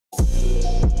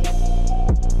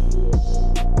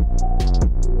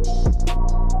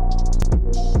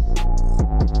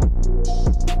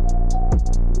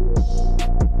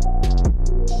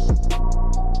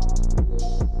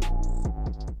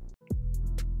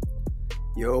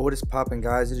Yo, what is poppin',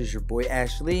 guys? It is your boy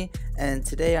Ashley, and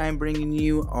today I'm bringing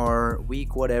you our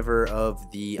week whatever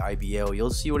of the IBL.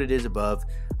 You'll see what it is above.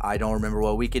 I don't remember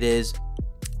what week it is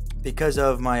because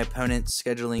of my opponent's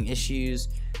scheduling issues.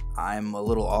 I'm a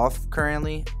little off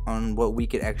currently on what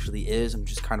week it actually is. I'm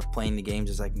just kind of playing the games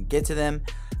as I can get to them.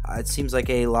 It seems like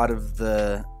a lot of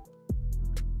the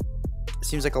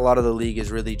league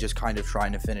is really just kind of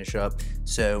trying to finish up,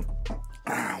 so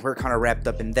we're kind of wrapped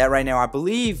up in that right now. I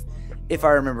believe, if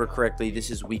I remember correctly,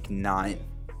 this is week 9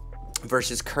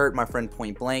 versus Kurt, my friend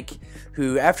Pointblanke,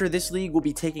 who after this league will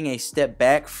be taking a step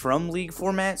back from league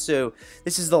format. So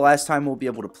this is the last time we'll be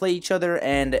able to play each other.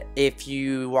 And if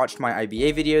you watched my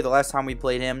IBA video, the last time we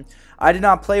played him, I did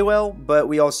not play well, but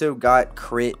we also got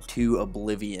crit to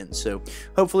oblivion. So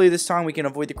hopefully this time we can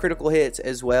avoid the critical hits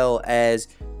as well as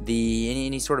the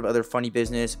any sort of other funny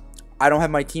business. I don't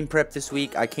have my team prep this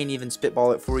week. I can't even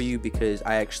spitball it for you because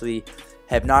I actually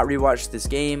have not rewatched this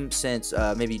game since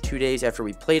maybe 2 days after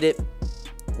we played it,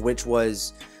 which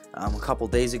was a couple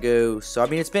days ago. So I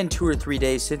mean, it's been 2 or 3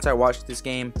 days since I watched this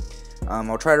game.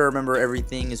 I'll try to remember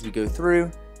everything as we go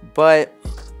through, but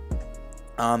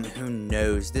who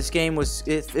knows? This game was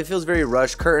it feels very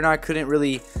rushed. Kurt and I couldn't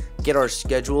really get our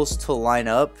schedules to line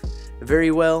up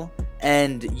very well.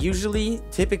 And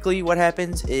typically what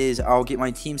happens is I'll get my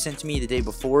team sent to me the day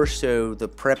before, so the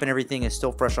prep and everything is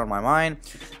still fresh on my mind.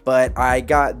 But I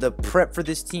got the prep for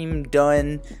this team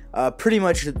done pretty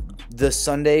much the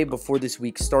Sunday before this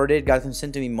week started. Got them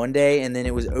sent to me Monday, and then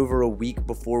it was over a week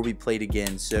before we played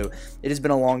again. So it has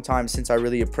been a long time since I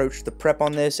really approached the prep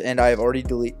on this, and I have already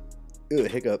deleted the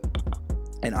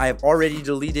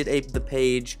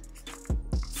page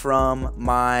from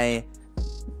my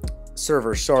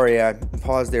server. Sorry, I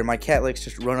paused there. My cat likes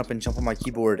to run up and jump on my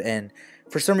keyboard, and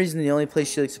for some reason the only place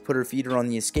she likes to put her feet are on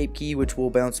the escape key, which will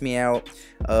bounce me out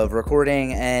of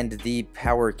recording, and the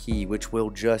power key, which will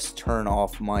just turn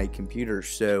off my computer.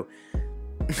 So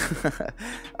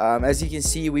as you can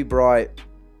see, we brought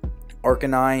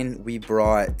Arcanine, we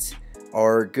brought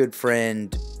our good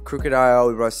friend Crocodile,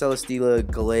 we brought Celesteela,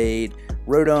 Glade,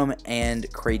 Rotom,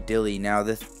 and Cradilly. Now,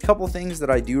 the couple things that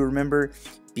I do remember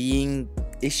being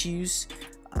issues,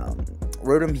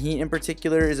 Rotom Heat in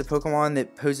particular is a Pokemon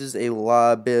that poses a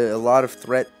lot of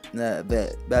threat.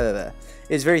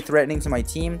 Is very threatening to my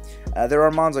team. There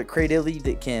are mons like Cradilly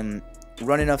that can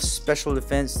run enough special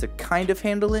defense to kind of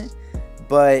handle it,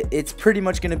 but it's pretty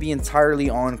much going to be entirely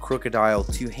on Crocodile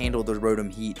to handle the Rotom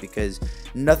Heat because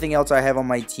nothing else I have on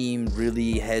my team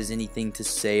really has anything to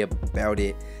say about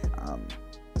it.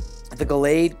 The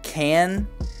Glade can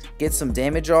get some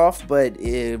damage off, but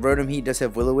Rotom Heat does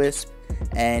have Will-O-Wisp,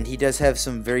 and he does have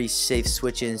some very safe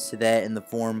switch-ins to that in the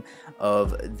form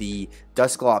of the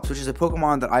Dusclops, which is a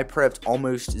Pokemon that I prepped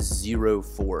almost 0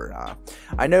 for.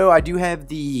 I know I do have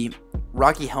the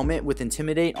Rocky Helmet with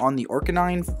Intimidate on the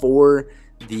Arcanine for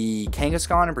the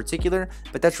Kangaskhan in particular,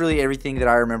 but that's really everything that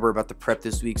I remember about the prep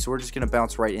this week. So we're just going to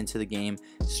bounce right into the game,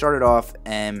 start it off,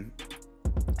 and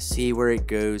see where it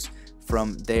goes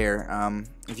from there.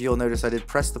 If you'll notice, I did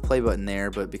press the play button there,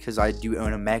 but because I do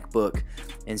own a MacBook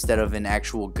instead of an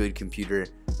actual good computer,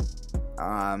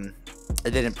 it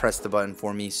didn't press the button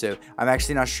for me. So I'm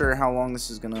actually not sure how long this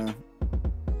is gonna.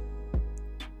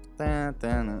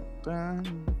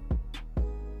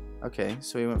 Okay,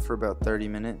 so we went for about 30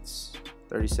 minutes,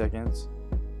 30 seconds.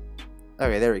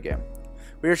 Okay, there we go.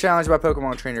 We are challenged by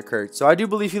Pokemon Trainer Kurt. So I do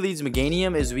believe he leads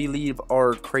Meganium as we leave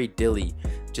our Cradilly,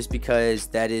 just because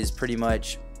that is pretty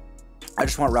much, I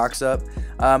just want rocks up.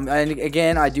 And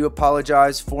again, I do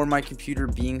apologize for my computer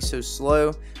being so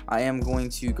slow. I am going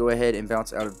to go ahead and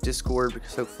bounce out of Discord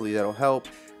because hopefully that'll help.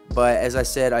 But as I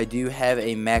said, I do have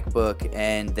a MacBook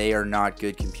and they are not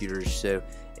good computers, so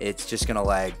it's just gonna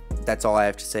lag. That's all I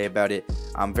have to say about it.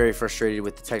 I'm very frustrated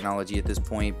with the technology at this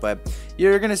point, but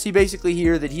you're gonna see basically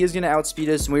here that he is gonna outspeed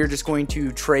us, and we're just going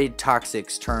to trade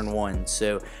Toxics turn 1.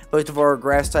 So both of our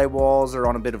grass type walls are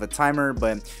on a bit of a timer,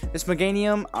 but this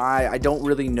Meganium, I don't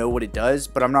really know what it does,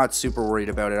 but I'm not super worried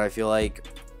about it. I feel like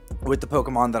with the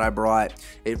Pokemon that I brought,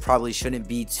 it probably shouldn't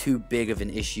be too big of an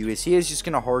issue, as he is just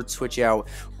going to hard switch out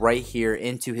right here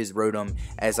into his Rotom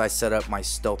as I set up my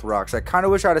Stealth Rocks. I kind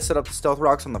of wish I'd have set up the Stealth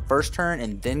Rocks on the first turn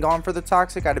and then gone for the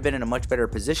Toxic. I'd have been in a much better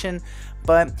position,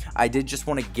 but I did just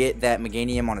want to get that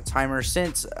Meganium on a timer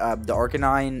since the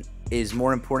Arcanine is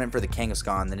more important for the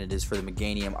Kangaskhan than it is for the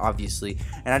Meganium, obviously,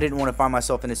 and I didn't want to find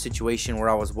myself in a situation where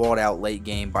I was walled out late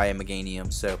game by a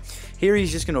Meganium. So here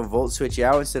he's just going to Volt Switch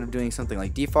out instead of doing something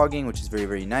like defogging, which is very,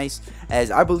 very nice,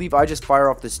 as I believe I just fire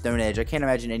off the Stone Edge. I can't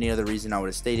imagine any other reason I would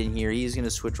have stayed in here. He's going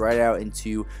to switch right out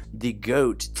into the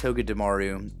GOAT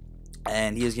Togedemaru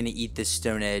and he is going to eat this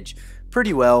Stone Edge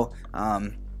pretty well.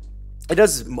 It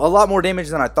does a lot more damage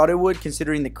than I thought it would,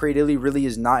 considering that Cradily really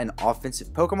is not an offensive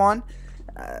Pokemon.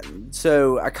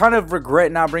 So I kind of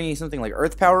regret not bringing something like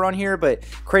Earth Power on here, but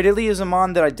Cradily is a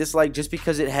mon that I dislike just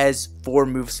because it has 4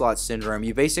 move slot syndrome.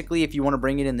 You basically, if you want to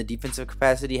bring it in the defensive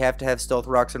capacity, have to have Stealth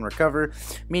Rocks and Recover,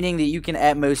 meaning that you can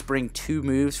at most bring 2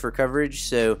 moves for coverage.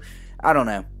 So I don't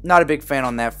know, not a big fan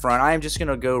on that front. I am just going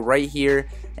to go right here,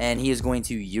 and he is going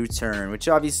to U-turn, which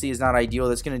obviously is not ideal.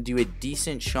 That's going to do a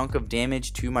decent chunk of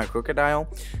damage to my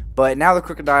Crocodile, but now the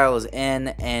Crocodile is in,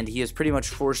 and he is pretty much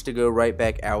forced to go right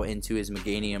back out into his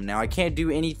Meganium. Now, I can't do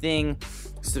anything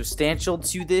substantial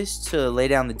to this to lay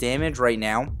down the damage right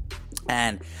now,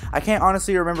 and I can't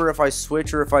honestly remember if I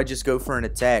switch or if I just go for an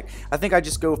attack. I think I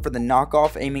just go for the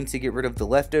knockoff, aiming to get rid of the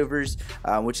leftovers,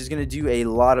 which is going to do a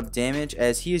lot of damage,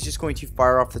 as he is just going to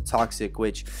fire off the Toxic,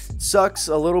 which sucks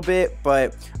a little bit,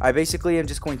 but I basically am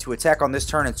just going to attack on this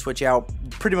turn and switch out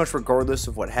pretty much regardless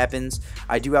of what happens.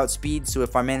 I do outspeed, so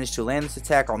if I manage to land this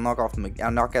attack, I'll knock out the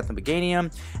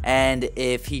Meganium, and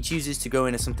if he chooses to go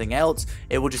into something else,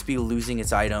 it will just be losing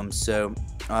its items. So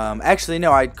actually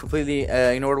no, I completely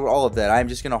ignored all of that. I'm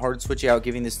just going to hard switch out,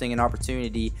 giving this thing an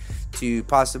opportunity to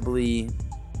possibly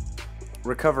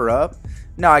recover up.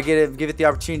 No, I give it the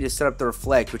opportunity to set up the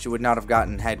Reflect, which it would not have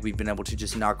gotten had we been able to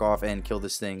just knock off and kill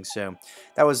this thing. So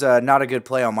that was not a good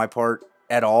play on my part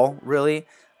at all, really.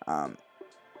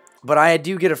 But I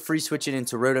do get a free switch it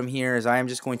into Rotom here, as I am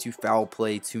just going to Foul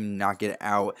Play to knock it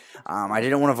out. I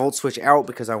didn't want to Volt Switch out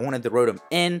because I wanted the Rotom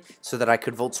in so that I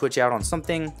could Volt Switch out on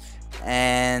something.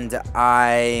 And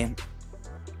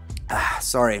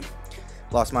sorry,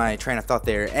 lost my train of thought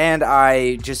there. And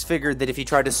I just figured that if he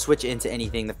tried to switch into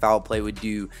anything, the Foul Play would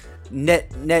do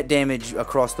net damage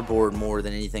across the board more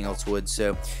than anything else would.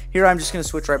 So here I'm just going to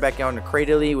switch right back out into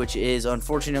Cradily, which is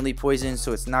unfortunately poisoned,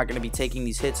 so it's not going to be taking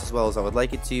these hits as well as I would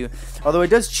like it to, although it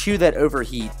does chew that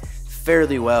Overheat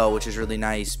fairly well, which is really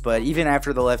nice. But even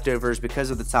after the leftovers, because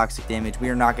of the toxic damage, we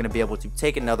are not going to be able to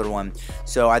take another one.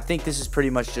 So I think this is pretty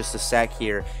much just a sack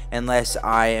here, unless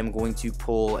I am going to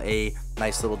pull a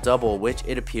nice little double, which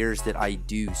it appears that I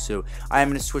do. So I am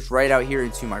going to switch right out here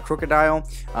into my Crocodile.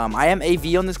 I am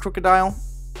AV on this Crocodile,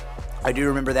 I do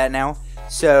remember that now,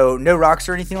 so no rocks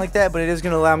or anything like that, but it is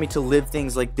going to allow me to live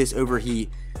things like this Overheat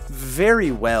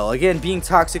very well. Again, being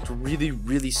toxic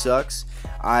really sucks.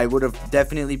 I would have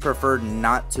definitely preferred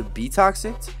not to be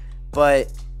toxic,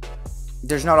 but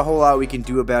there's not a whole lot we can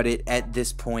do about it at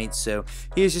this point. So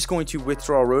he is just going to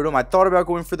withdraw Rotom. I thought about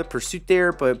going for the Pursuit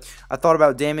there, but I thought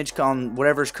about damage on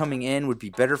whatever's coming in would be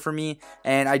better for me,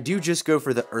 and I do just go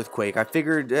for the Earthquake. I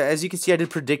figured, as you can see, I did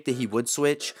predict that he would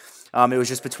switch. It was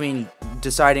just between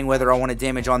deciding whether I wanted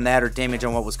damage on that or damage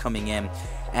on what was coming in,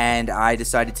 and I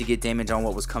decided to get damage on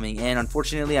what was coming in.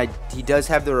 Unfortunately, he does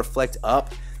have the Reflect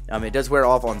up. It does wear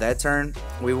off on that turn.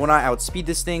 We will not outspeed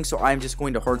this thing, so I'm just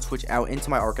going to hard switch out into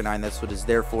my Arcanine. That's what it's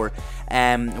there for.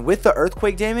 And with the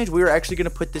Earthquake damage, we are actually going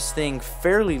to put this thing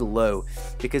fairly low,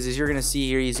 because as you're going to see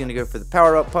here, he's going to go for the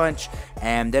Power Up Punch,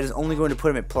 and that is only going to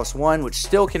put him at +1, which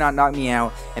still cannot knock me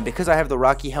out. And because I have the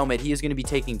Rocky Helmet, he is going to be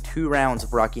taking 2 rounds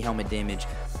of Rocky Helmet damage,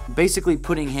 basically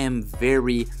putting him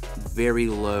very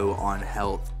low on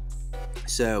health.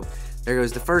 So there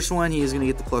goes the first one. He is going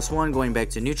to get the +1, going back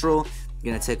to neutral.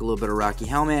 Going to take a little bit of Rocky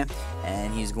Helmet,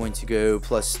 and he's going to go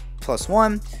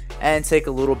 +1 and take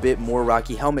a little bit more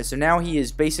Rocky Helmet. So now he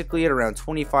is basically at around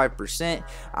 25%.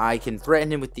 I can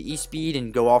threaten him with the E-Speed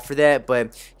and go off for that,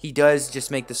 but he does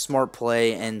just make the smart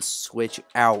play and switch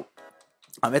out.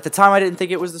 At the time, I didn't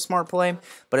think it was the smart play,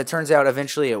 but it turns out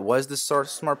eventually it was the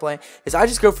smart play. Is I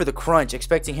just go for the Crunch,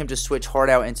 expecting him to switch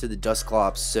hard out into the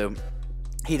Dusclops. So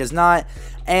he does not,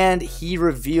 and he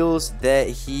reveals that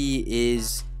he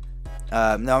is...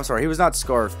 no, I'm sorry, he was not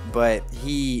Scarf, but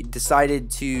he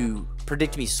decided to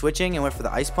predict me switching and went for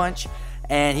the Ice Punch,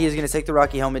 and he is going to take the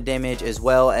Rocky Helmet damage as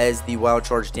well as the Wild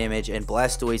Charge damage, and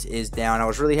Blastoise is down. I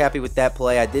was really happy with that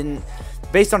play. I didn't,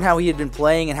 based on how he had been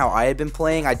playing and how I had been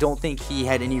playing, I don't think he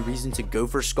had any reason to go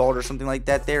for Scald or something like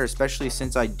that there, especially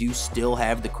since I do still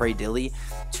have the Cradily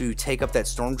to take up that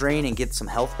Storm Drain and get some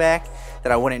health back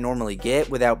that I wouldn't normally get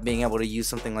without being able to use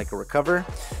something like a Recover.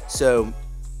 So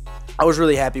I was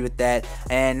really happy with that,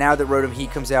 and now that Rotom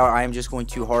Heat comes out, I am just going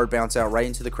to hard bounce out right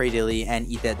into the Cradily and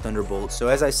eat that Thunderbolt. So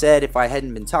as I said, if I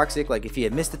hadn't been toxic, like if he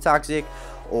had missed the toxic,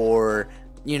 or,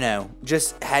 you know,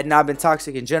 just had not been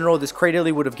toxic in general, this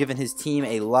Cradily would have given his team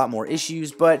a lot more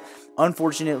issues. But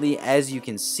unfortunately, as you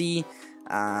can see,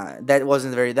 that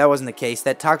wasn't the case.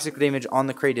 That toxic damage on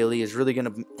the Cradilly is really going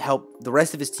to help the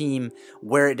rest of his team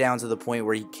wear it down to the point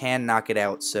where he can knock it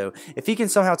out. So if he can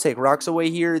somehow take Rocks away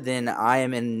here, then I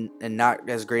am in not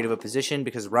as great of a position,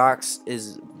 because Rocks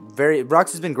has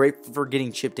been great for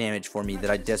getting chip damage for me that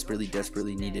I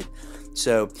desperately needed.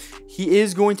 So he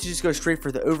is going to just go straight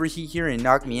for the overheat here and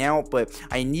knock me out, but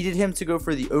I needed him to go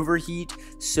for the overheat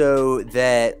so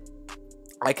that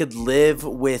I could live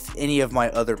with any of my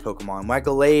other Pokemon. My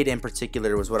Gallade in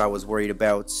particular was what I was worried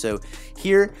about. So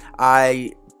here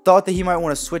I thought that he might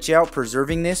want to switch out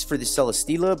preserving this for the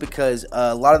Celesteela, because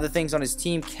a lot of the things on his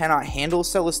team cannot handle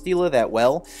Celesteela that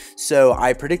well. So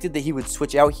I predicted that he would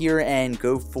switch out here and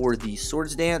go for the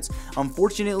Swords Dance.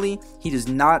 Unfortunately, he does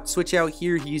not switch out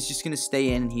here. He's just going to stay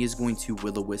in, and he is going to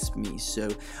Will-O-Wisp me. So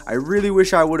I really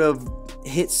wish I would have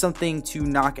hit something to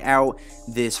knock out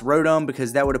this Rotom,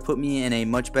 because that would have put me in a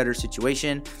much better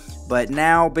situation. But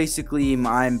now, basically,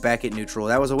 I'm back at neutral.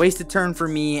 That was a wasted turn for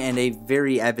me and a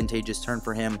very advantageous turn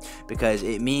for him, because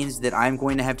it means that I'm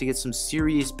going to have to get some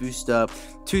serious boost up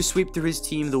to sweep through his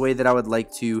team the way that I would like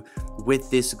to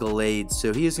with this Gallade.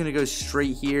 So he is going to go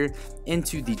straight here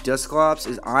into the Dusclops,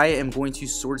 as I am going to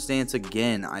Swords Dance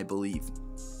again, I believe.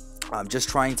 I'm just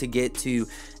trying to get to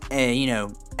a,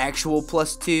 actual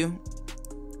 +2,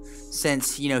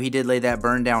 since, he did lay that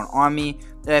burn down on me.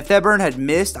 If that burn had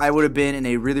missed, I would have been in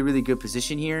a really good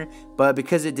position here, but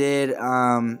because it did,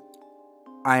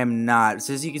 I am not.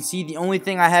 So as you can see, the only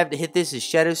thing I have to hit this is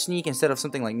Shadow Sneak instead of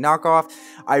something like Knockoff.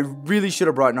 I really should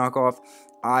have brought Knockoff.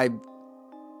 I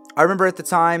remember at the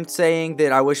time saying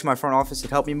that I wish my front office had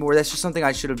helped me more. That's just something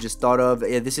I should have just thought of.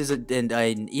 This is an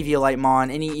Eviolite-Mon.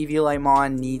 Any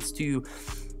Eviolite-Mon needs to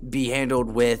be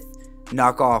handled with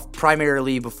Knockoff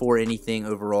primarily before anything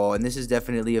overall, and this is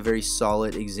definitely a very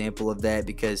solid example of that,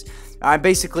 because I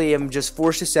basically am just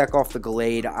forced to sack off the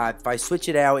Gallade. If I switch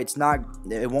it out,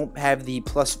 it won't have the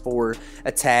 +4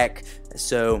 attack,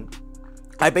 so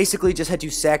I basically just had to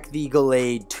sack the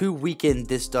Gallade to weaken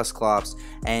this Dusclops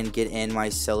and get in my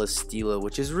Celesteela,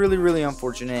 which is really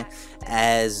unfortunate,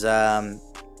 as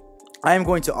I am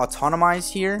going to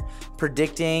autonomize here,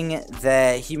 predicting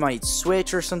that he might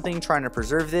switch or something, trying to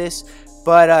preserve this.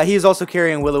 But he is also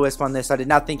carrying Will-O-Wisp on this. I did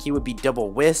not think he would be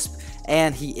double Wisp,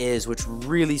 and he is, which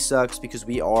really sucks, because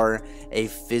we are a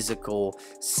physical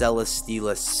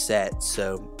Celesteela set.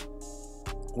 So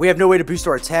we have no way to boost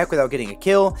our attack without getting a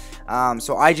kill.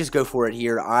 So I just go for it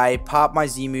here. I pop my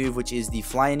Z move, which is the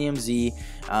Flyinium Z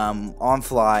on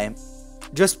Fly,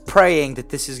 just praying that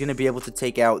this is going to be able to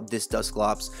take out this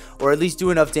Dusclops, or at least do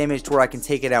enough damage to where I can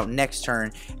take it out next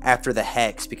turn after the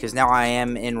Hex, because now I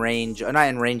am in range, not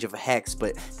in range of a Hex,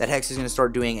 but that Hex is going to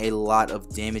start doing a lot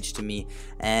of damage to me,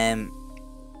 and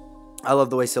I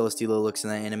love the way Celesteela looks in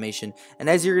that animation. And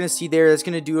as you're going to see there, that's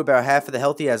going to do about half of the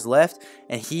health he has left,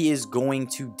 and he is going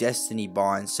to Destiny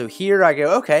Bond. So here I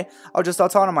go, okay, I'll just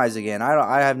autonomize again.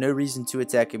 I have no reason to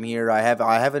attack him here. I have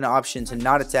an option to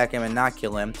not attack him and not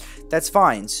kill him. That's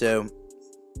fine. So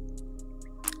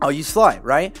I'll use Fly,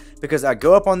 right? Because I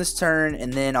go up on this turn,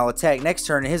 and then I'll attack next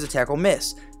turn, and his attack will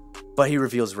miss. But he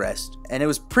reveals Rest. And it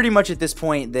was pretty much at this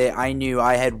point that I knew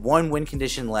I had one win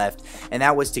condition left, and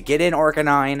that was to get in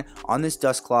Arcanine on this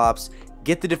Dusclops,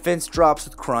 get the defense drops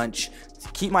with Crunch,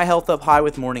 keep my health up high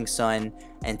with Morning Sun,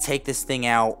 and take this thing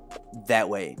out that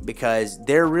way. Because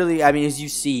they're really, I mean, as you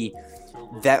see,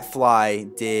 that Fly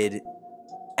did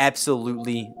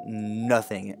absolutely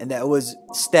nothing. And that was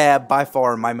Stab, by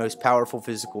far my most powerful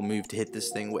physical move to hit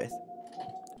this thing with.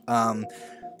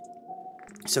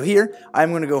 So here, I'm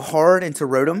going to go hard into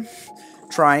Rotom,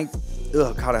 trying,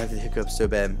 oh god, I have the hiccups so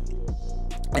bad.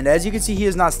 And as you can see, he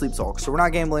is not Sleep Talk, so we're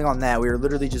not gambling on that. We are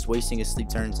literally just wasting his sleep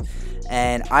turns.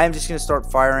 And I'm just going to start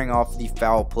firing off the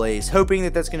Foul Plays, hoping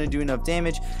that that's going to do enough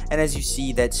damage. And as you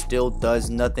see, that still does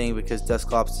nothing, because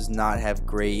Dusclops does not have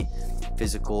great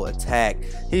physical attack.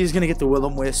 He's going to get the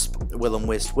Will-O-Wisp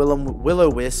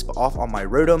off on my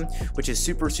Rotom, which is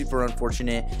super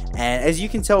unfortunate. And as you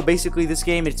can tell, basically this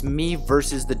game, it's me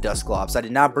versus the Dusclops. I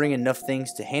did not bring enough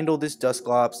things to handle this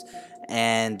Dusclops,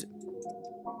 and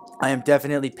I am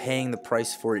definitely paying the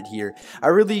price for it here.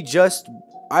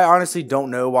 I honestly don't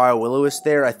know why I Will-O-Wisp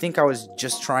there. I think I was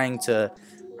just trying to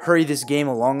hurry this game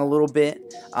along a little bit.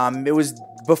 It was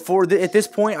before, at this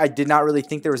point, I did not really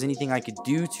think there was anything I could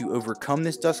do to overcome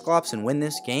this Dusclops and win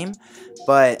this game.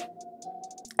 But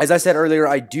As I said earlier,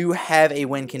 I do have a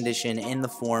win condition in the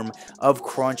form of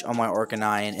Crunch on my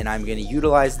Arcanine, and I'm going to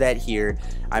utilize that here.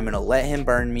 I'm going to let him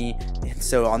burn me. And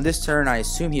so on this turn, I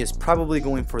assume he is probably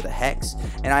going for the Hex,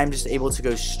 and I'm just able to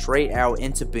go straight out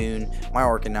into Boone, my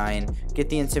Arcanine, get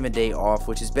the Intimidate off,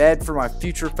 which is bad for my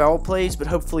future foul plays, but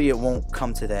hopefully it won't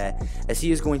come to that, as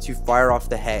he is going to fire off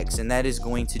the Hex, and that is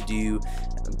going to do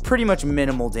pretty much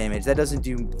minimal damage. That doesn't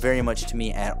do very much to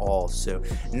me at all. So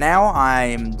now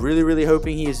I'm really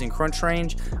hoping he is in crunch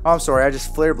range. Oh, I'm sorry, I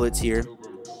just Flare Blitz here.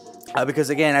 Because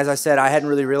again, as I said, I hadn't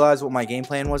really realized what my game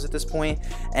plan was at this point,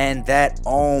 and that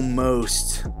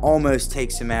almost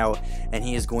takes him out, and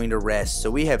he is going to rest. So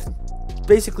we have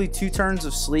basically 2 turns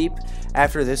of sleep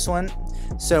after this one.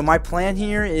 So my plan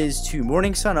here is to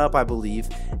Morning Sun up, I believe,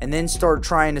 and then start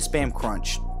trying to spam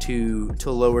Crunch to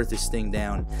lower this thing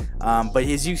down. But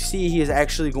as you see, he is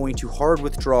actually going to hard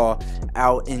withdraw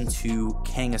out into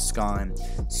Kangaskhan.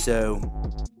 So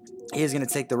he is going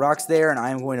to take the rocks there, and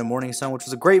I am going to Morning Sun, which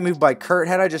was a great move by Kurt.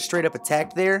 Had I just straight up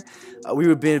attacked there, we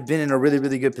would have been in a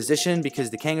really good position,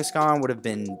 because the Kangaskhan would have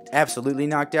been absolutely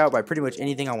knocked out by pretty much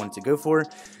anything I wanted to go for.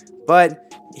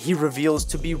 But he reveals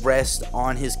to be rest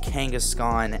on his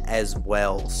Kangaskhan as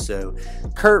well. So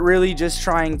Kurt really just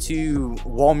trying to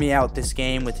wall me out this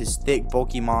game with his thick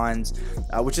bulky mons,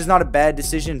 which is not a bad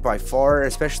decision by far,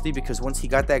 especially because once he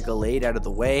got that Gallade out of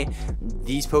the way,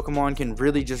 these Pokemon can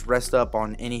really just rest up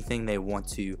on anything they want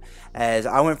to. As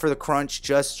I went for the Crunch,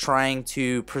 just trying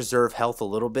to preserve health a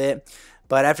little bit.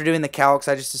 But after doing the calcs,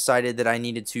 I just decided that I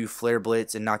needed to Flare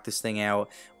Blitz and knock this thing out,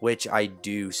 which I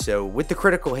do. So with the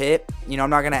critical hit, you know, I'm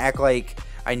not going to act like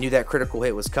I knew that critical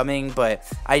hit was coming, but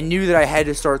I knew that I had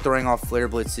to start throwing off Flare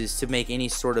Blitzes to make any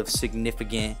sort of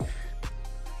significant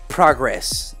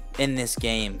progress in this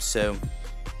game. So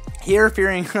here,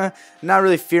 fearing, not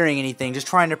really fearing anything, just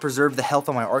trying to preserve the health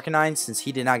of my Arcanine since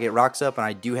he did not get rocks up and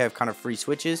I do have kind of free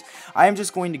switches. I am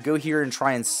just going to go here and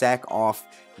try and sack off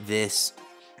this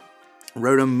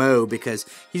Rotom because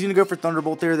he's going to go for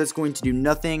Thunderbolt there. That's going to do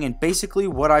nothing, and basically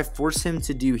what I force him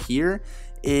to do here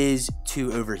is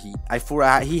to overheat.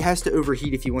 He has to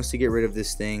overheat if he wants to get rid of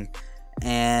this thing,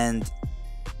 and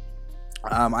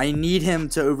I need him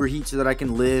to overheat so that I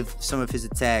can live some of his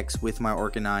attacks with my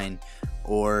Arcanine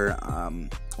or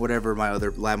whatever my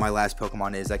last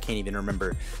Pokemon is. I can't even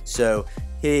remember. So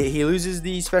he loses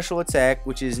the special attack,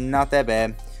 which is not that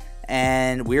bad.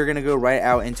 And we're going to go right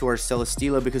out into our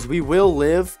Celesteela because we will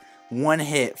live 1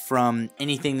 hit from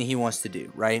anything that he wants to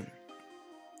do, right?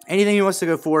 Anything he wants to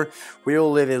go for, we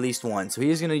will live at least 1. So he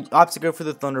is going to opt to go for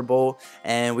the Thunderbolt,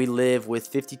 and we live with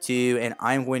 52. And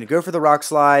I'm going to go for the Rock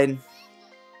Slide,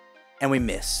 and we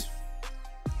miss.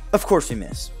 Of course we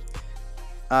miss.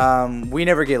 We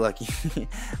never get lucky.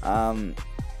 I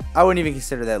wouldn't even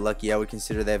consider that lucky. I would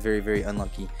consider that very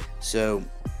unlucky. So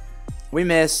we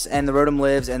miss, and the Rotom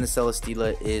lives, and the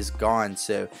Celesteela is gone.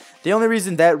 So the only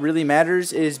reason that really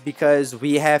matters is because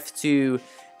we have to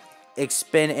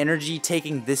expend energy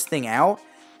taking this thing out.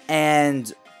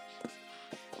 And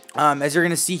as you're going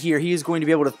to see here, he is going to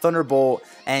be able to Thunderbolt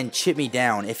and chip me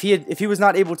down. If he was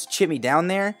not able to chip me down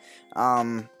there,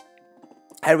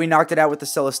 had we knocked it out with the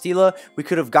Celesteela, we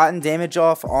could have gotten damage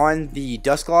off on the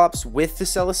Dusclops with the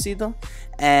Celesteela,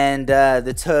 and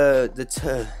the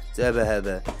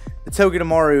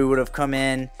Togedemaru would have come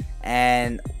in,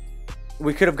 and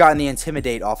we could have gotten the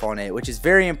Intimidate off on it, which is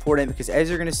very important because as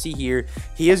you're going to see here,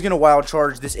 he is going to Wild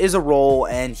Charge. This is a roll,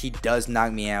 and he does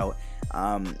knock me out,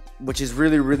 which is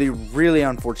really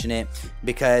unfortunate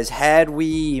because had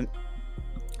we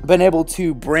been able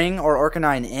to bring our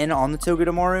Arcanine in on the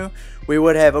Togedemaru, we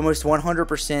would have almost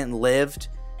 100% lived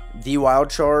the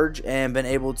Wild Charge and been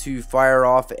able to fire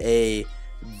off a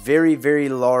very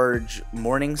large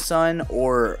Morning Sun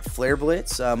or Flare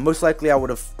Blitz. Most likely I would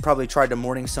have probably tried to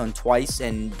Morning Sun twice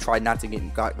and tried not to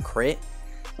get gotten crit,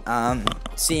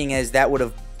 seeing as that would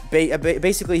have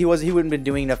basically he wouldn't have been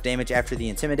doing enough damage after the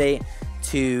Intimidate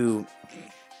to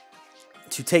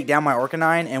take down my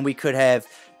Arcanine, and we could have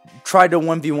tried to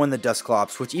 1v1 the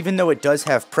Dusclops, which even though it does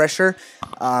have pressure,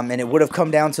 and it would have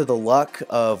come down to the luck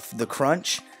of the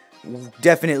Crunch,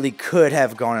 definitely could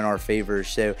have gone in our favor.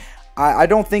 So I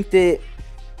don't think that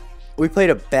we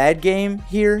played a bad game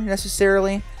here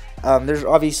necessarily. There's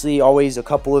obviously always a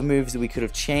couple of moves that we could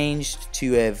have changed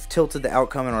to have tilted the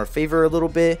outcome in our favor a little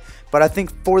bit, but I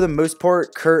think for the most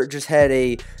part, Kurt just had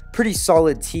a pretty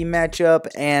solid team matchup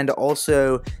and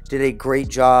also did a great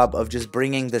job of just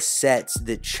bringing the sets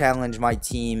that challenge my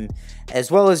team,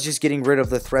 as well as just getting rid of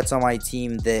the threats on my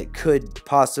team that could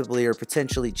possibly or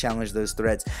potentially challenge those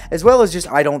threats, as well as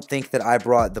just I don't think that I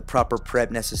brought the proper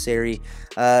prep necessary.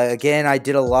 Again, I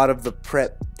did a lot of the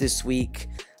prep this week.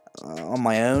 on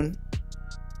my own,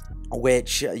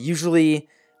 which usually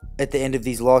at the end of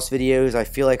these lost videos, I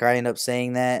feel like I end up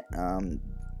saying that.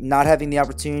 Not having the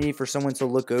opportunity for someone to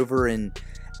look over and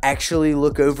actually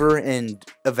look over and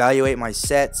evaluate my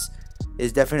sets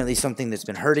is definitely something that's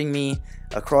been hurting me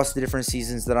across the different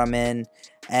seasons that I'm in,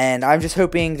 and I'm just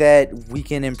hoping that we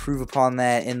can improve upon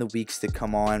that in the weeks to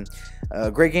come on.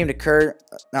 Great game to Kurt.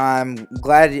 I'm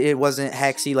glad it wasn't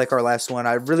Hexy like our last one.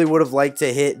 I really would have liked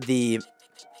to hit the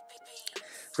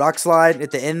rock slide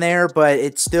at the end there, but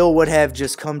it still would have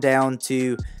just come down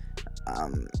to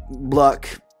luck,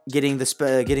 getting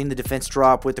the defense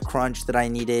drop with the crunch that I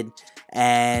needed,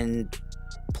 and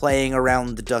playing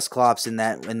around the Dusclops in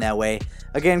that way.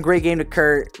 Again, great game to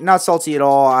Kurt. Not salty at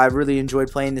all. I really enjoyed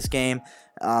playing this game.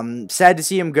 Sad to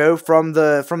see him go from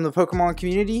the Pokemon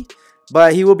community,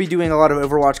 but he will be doing a lot of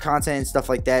Overwatch content and stuff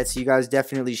like that, so you guys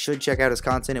definitely should check out his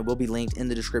content. It will be linked in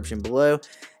the description below.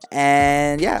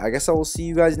 And yeah, I guess I will see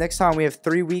you guys next time. We have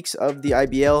 3 weeks of the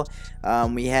IBL.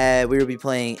 We will be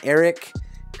playing Eric,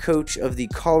 coach of the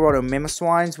Colorado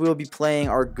Mamoswines. We will be playing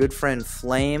our good friend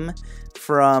Flame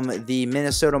from the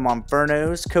Minnesota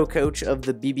Monfernos, co-coach of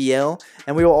the BBL,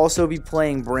 and we will also be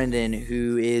playing Brendan,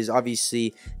 who is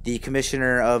obviously the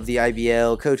commissioner of the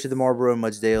IBL, coach of the Marlboro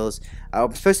Mudsdales.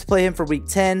 I'm supposed to play him for week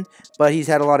 10, but he's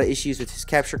had a lot of issues with his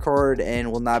capture card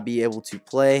and will not be able to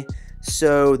play,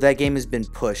 so that game has been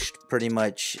pushed pretty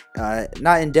much,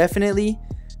 not indefinitely,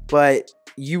 but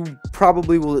you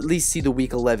probably will at least see the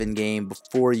week 11 game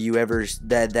before you ever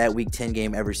that week 10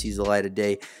 game ever sees the light of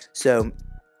day. So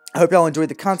I hope y'all enjoyed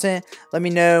the content. Let me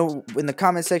know in the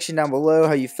comment section down below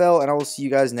how you felt, and I will see you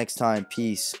guys next time.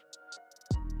 Peace.